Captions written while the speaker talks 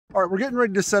All right, we're getting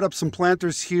ready to set up some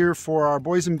planters here for our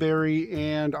boysenberry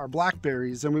and our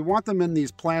blackberries, and we want them in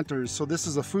these planters. So this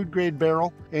is a food grade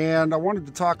barrel, and I wanted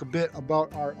to talk a bit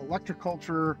about our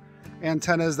electroculture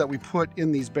antennas that we put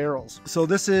in these barrels. So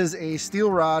this is a steel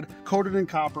rod coated in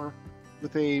copper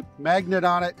with a magnet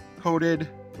on it, coated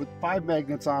with 5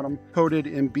 magnets on them, coated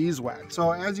in beeswax.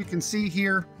 So as you can see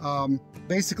here,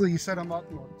 basically you set them up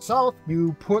north-south,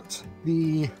 you put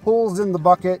the holes in the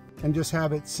bucket and just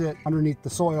have it sit underneath the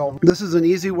soil. This is an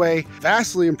easy way to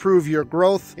vastly improve your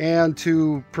growth and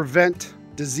to prevent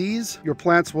disease. Your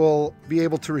plants will be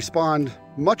able to respond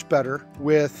much better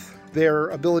with their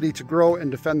ability to grow and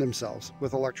defend themselves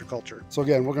with electroculture. So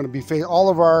again, we're going to be all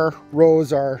of our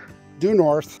rows are due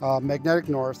north, magnetic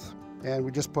north, and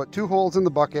we just put 2 holes in the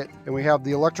bucket and we have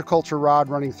the electroculture rod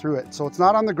running through it. So it's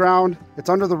not on the ground, it's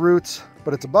under the roots,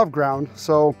 but it's above ground.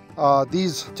 So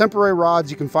these temporary rods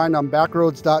you can find on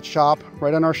backroads.shop,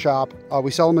 right on our shop.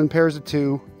 We sell them in pairs of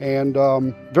 2, and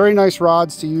very nice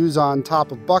rods to use on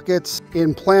top of buckets,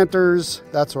 in planters,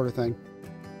 that sort of thing.